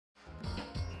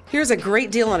Here's a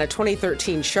great deal on a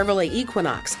 2013 Chevrolet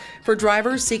Equinox. For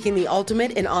drivers seeking the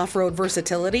ultimate in off-road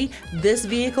versatility, this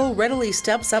vehicle readily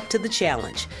steps up to the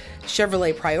challenge.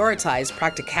 Chevrolet prioritized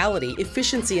practicality,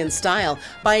 efficiency, and style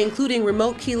by including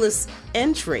remote keyless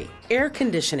entry, air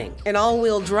conditioning, and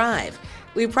all-wheel drive.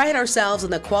 We pride ourselves on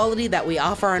the quality that we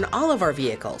offer on all of our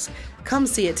vehicles. Come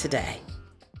see it today.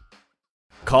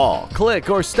 Call, click,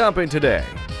 or stop in today.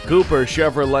 Kupper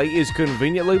Chevrolet is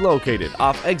conveniently located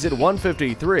off exit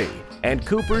 153, and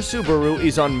Kupper Subaru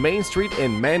is on Main Street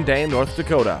in Mandan, North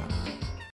Dakota.